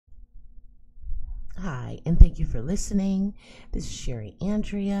Hi, and thank you for listening. This is Sherry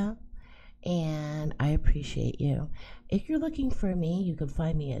Andrea, and I appreciate you. If you're looking for me, you can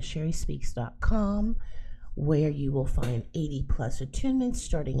find me at sherryspeaks.com, where you will find 80 plus attunements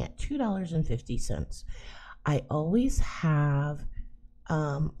starting at $2.50. I always have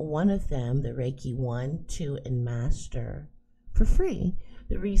one of them, the Reiki 1, 2, and Master, for free.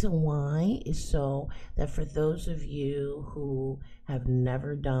 The reason why is so that for those of you who have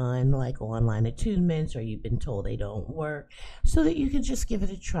never done like online attunements or you've been told they don't work, so that you can just give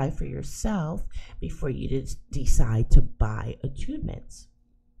it a try for yourself before you decide to buy attunements.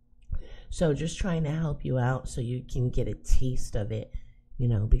 So just trying to help you out so you can get a taste of it,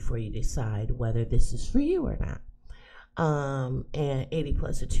 before you decide whether this is for you or not. And 80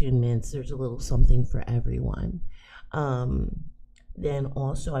 plus attunements, there's a little something for everyone. Then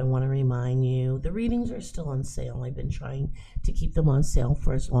also I want to remind you, the readings are still on sale. I've been trying to keep them on sale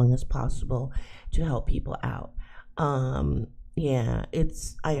for as long as possible to help people out. I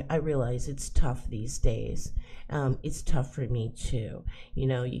realize it's tough these days. It's tough for me too.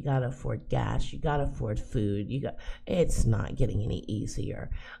 You gotta afford gas, you gotta afford food, it's not getting any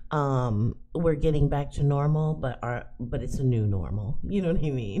easier. We're getting back to normal, but it's a new normal. You know what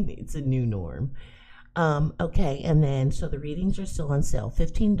I mean? It's a new norm. Okay, and then so the readings are still on sale,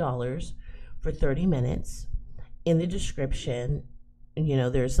 $15 for 30 minutes. In the description,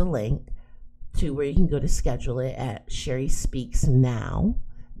 there's a link to where you can go to schedule it at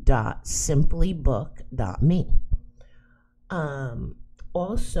sherryspeaksnow.simplybook.me.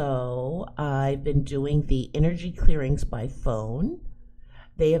 Also, I've been doing the energy clearings by phone.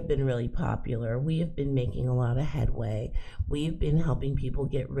 They have been really popular. We have been making a lot of headway. We've been helping people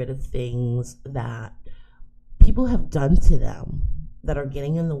get rid of things that people have done to them that are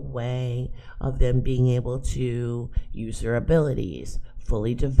getting in the way of them being able to use their abilities,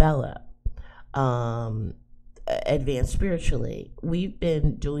 fully develop, advance spiritually. We've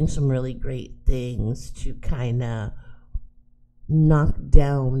been doing some really great things to kind of knock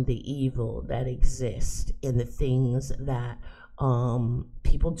down the evil that exists in the things that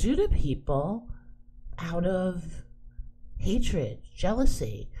people do to people out of hatred,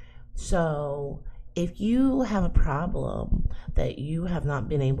 jealousy. So if you have a problem that you have not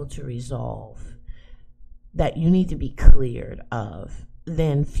been able to resolve, that you need to be cleared of,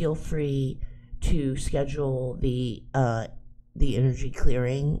 then feel free to schedule the energy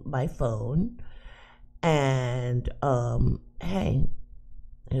clearing by phone. And hey,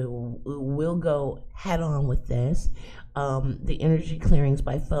 we'll go head on with this. The energy clearings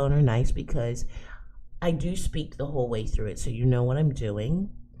by phone are nice because I do speak the whole way through it, so you know what I'm doing.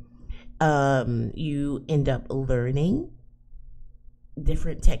 You end up learning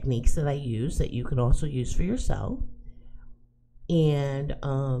different techniques that I use that you can also use for yourself. And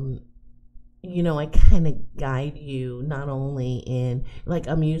I kind of guide you not only in, like,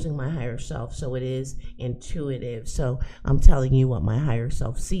 I'm using my higher self, so it is intuitive. So I'm telling you what my higher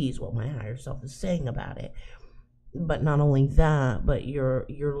self sees, what my higher self is saying about it. But not only that, but you're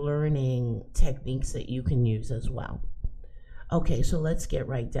learning techniques that you can use as well. Okay, so let's get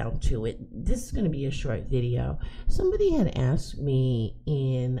right down to it. This is going to be a short video. Somebody had asked me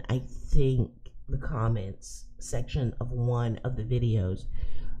in, I think, the comments section of one of the videos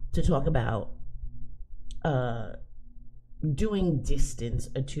to talk about doing distance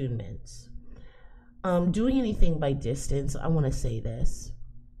attunements. Doing anything by distance, I want to say this.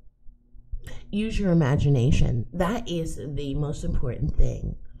 Use your imagination. That is the most important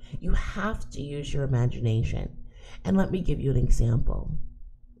thing. You have to use your imagination. And let me give you an example.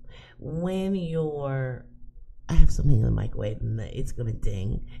 When I have something in the microwave and it's going to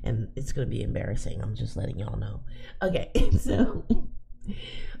ding and it's going to be embarrassing. I'm just letting y'all know. Okay, so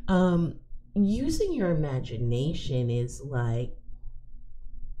using your imagination is like,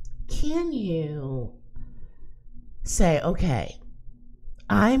 can you say, okay,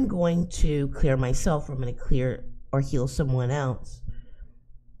 I'm going to clear myself, or I'm going to clear or heal someone else.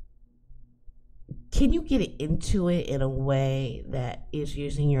 Can you get into it in a way that is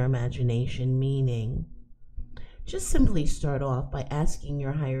using your imagination? Meaning, just simply start off by asking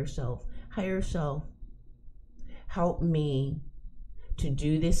your higher self, help me to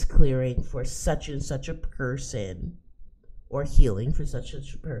do this clearing for such and such a person, or healing for such and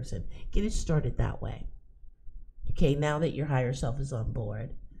such a person. Get it started that way. Okay, now that your higher self is on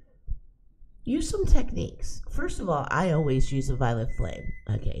board, use some techniques. First of all, I always use a violet flame.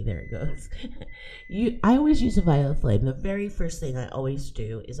 Okay, there it goes. I always use a violet flame. The very first thing I always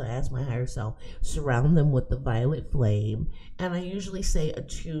do is I ask my higher self, surround them with the violet flame. And I usually say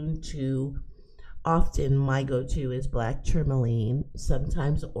attune to, often my go-to is black tourmaline,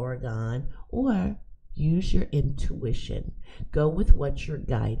 sometimes Oregon, or Use your intuition. Go with what you're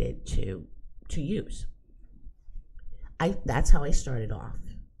guided to use. That's how I started off.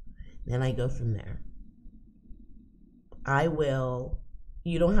 Then I go from there.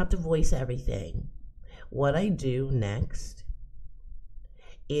 You don't have to voice everything. What I do next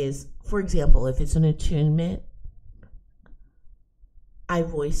is, for example, if it's an attunement, I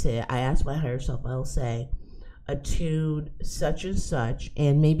voice it. I ask my higher self, I'll say, attune such and such,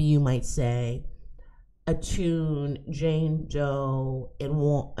 and maybe you might say, attune Jane Doe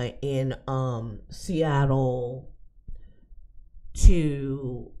in Seattle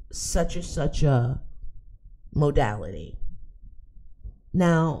to such and such a modality.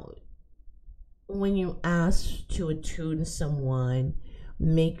 Now, when you ask to attune someone,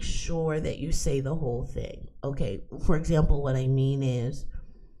 make sure that you say the whole thing. Okay, for example, what I mean is,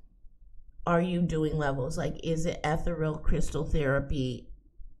 are you doing levels? Like, is it ethereal crystal therapy?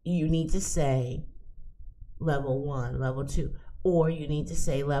 You need to say level 1, level 2, or you need to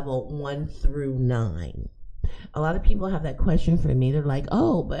say level 1 through 9. A lot of people have that question for me. They're like,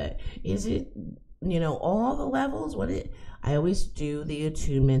 oh, but is it, all the levels? I always do the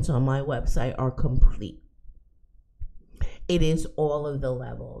attunements on my website are complete. It is all of the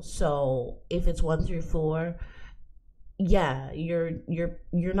levels. So if it's 1 through 4, yeah,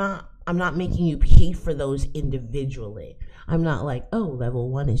 you're not, I'm not making you pay for those individually. I'm not like, oh,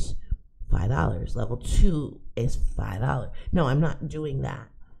 level 1 is $5, level 2 is $5. No, I'm not doing that.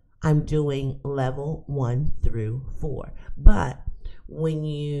 I'm doing level 1 through 4. But when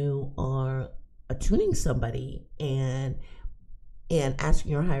you are attuning somebody and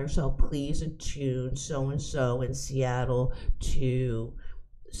asking your higher self, please attune so-and-so in Seattle to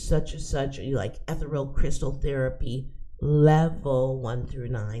such and such, like ethereal crystal therapy, level 1 through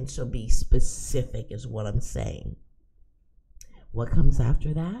 9. So be specific is what I'm saying. What comes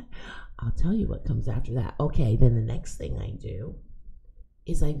after that? I'll tell you what comes after that. Okay, then the next thing I do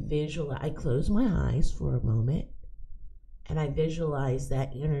is I close my eyes for a moment and I visualize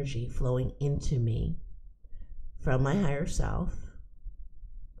that energy flowing into me from my higher self,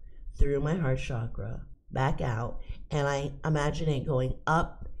 through my heart chakra, back out, and I imagine it going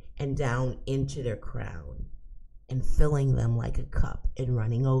up and down into their crown and filling them like a cup and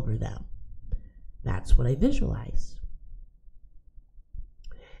running over them. That's what I visualize.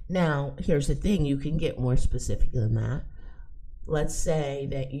 Now, here's the thing, you can get more specific than that. Let's say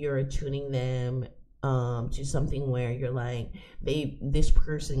that you're attuning them to something where you're like, this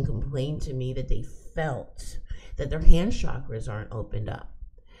person complained to me that they felt that their hand chakras aren't opened up.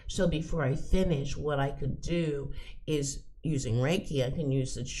 So before I finish, what I could do is, using Reiki, I can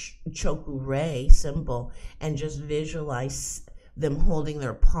use the Choku-rei symbol and just visualize them holding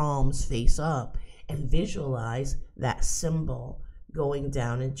their palms face up and visualize that symbol going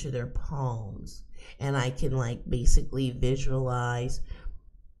down into their palms. And I can basically visualize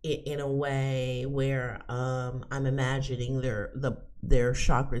it in a way where I'm imagining their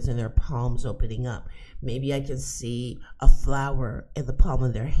chakras in their palms opening up. Maybe I can see a flower in the palm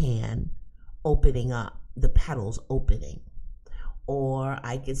of their hand opening up, the petals opening. Or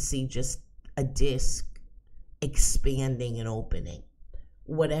I could see just a disc expanding and opening.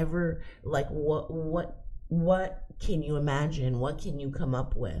 Whatever, what can you imagine? What can you come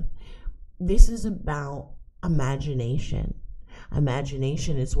up with? This is about imagination.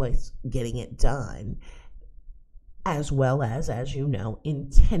 Imagination is what's getting it done, as well as you know,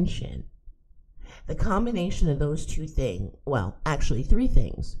 intention. The combination of those two things, well, actually 3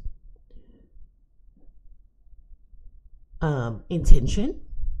 things. Intention,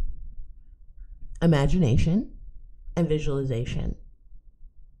 imagination, and visualization.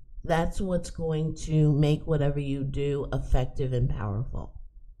 That's what's going to make whatever you do effective and powerful.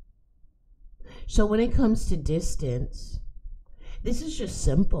 So when it comes to distance, this is just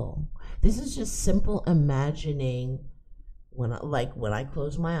simple. This is just simple imagining when I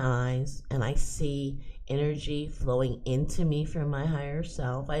close my eyes and I see energy flowing into me from my higher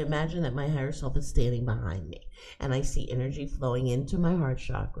self. I imagine that my higher self is standing behind me and I see energy flowing into my heart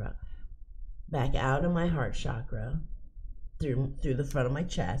chakra, back out of my heart chakra, through the front of my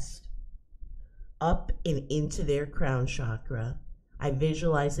chest, up and into their crown chakra. I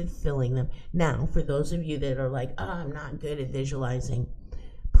visualize it filling them. Now, for those of you that are like, oh, I'm not good at visualizing,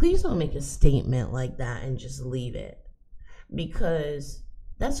 please don't make a statement like that and just leave it. Because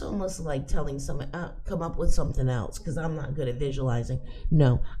that's almost like telling someone, come up with something else because I'm not good at visualizing.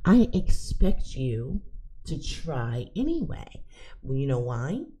 No, I expect you to try anyway. Well, you know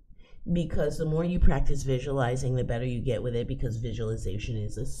why? Because the more you practice visualizing, the better you get with it, because visualization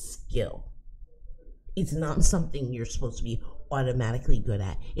is a skill. It's not something you're supposed to be automatically good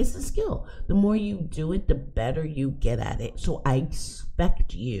at. It's a skill. The more you do it, the better you get at it. So I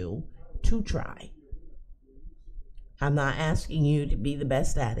expect you to try. I'm not asking you to be the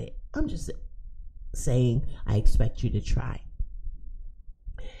best at it. I'm just saying I expect you to try.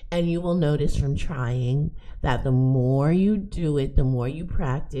 And you will notice from trying that the more you do it, the more you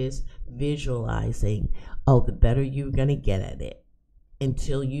practice visualizing, the better you're going to get at it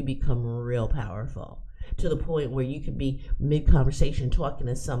until you become real powerful. To the point where you could be mid-conversation talking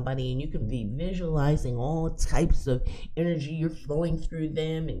to somebody and you can be visualizing all types of energy you're flowing through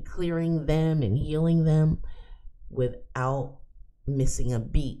them and clearing them and healing them without missing a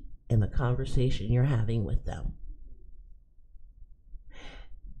beat in the conversation you're having with them.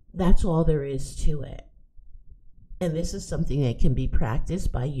 That's all there is to it. And this is something that can be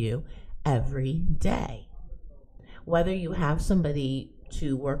practiced by you every day. Whether you have somebody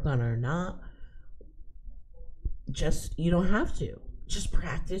to work on or not, you don't have to. Just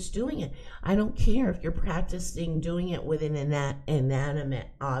practice doing it. I don't care if you're practicing doing it with an inanimate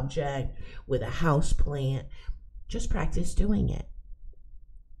object, with a house plant. Just practice doing it.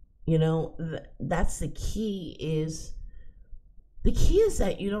 That's the key is... The key is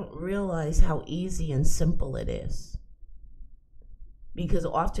that you don't realize how easy and simple it is. Because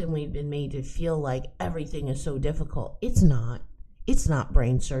often we've been made to feel like everything is so difficult. It's not. It's not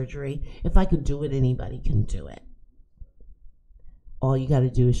brain surgery. If I could do it, anybody can do it. All you got to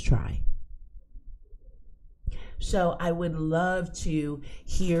do is try. So I would love to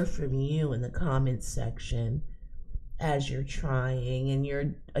hear from you in the comments section as you're trying and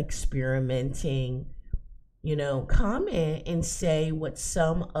you're experimenting. Comment and say what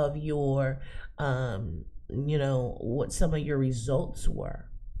some of your, what some of your results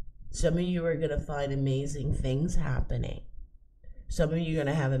were. Some of you are going to find amazing things happening. Some of you are going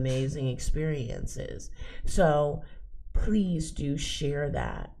to have amazing experiences. So please do share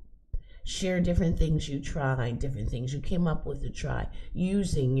that. Share different things you tried, different things you came up with to try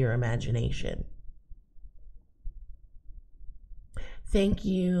using your imagination. Thank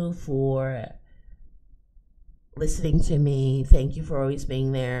you for listening to me. Thank you for always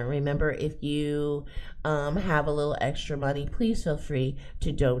being there. Remember, if you have a little extra money, please feel free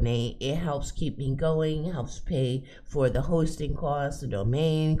to donate. It helps keep me going, helps pay for the hosting costs, the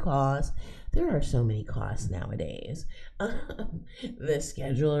domain costs. There are so many costs nowadays. The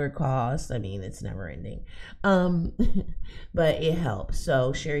scheduler costs, it's never ending. But it helps.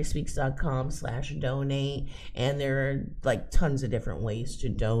 So sherryspeaks.com/donate, and there are tons of different ways to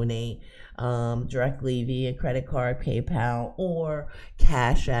donate. Directly via credit card, PayPal, or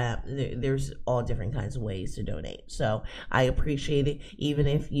Cashapp. There's all different kinds of ways to donate. So I appreciate it. Even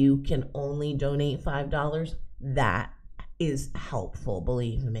if you can only donate $5, that is helpful,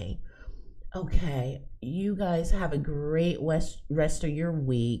 believe me. Okay, you guys have a great rest of your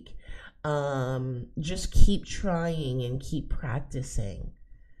week. Just keep trying and keep practicing.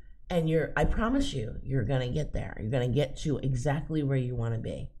 And I promise you're going to get there. You're going to get to exactly where you want to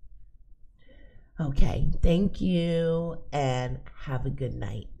be. Okay, thank you and have a good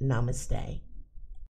night. Namaste.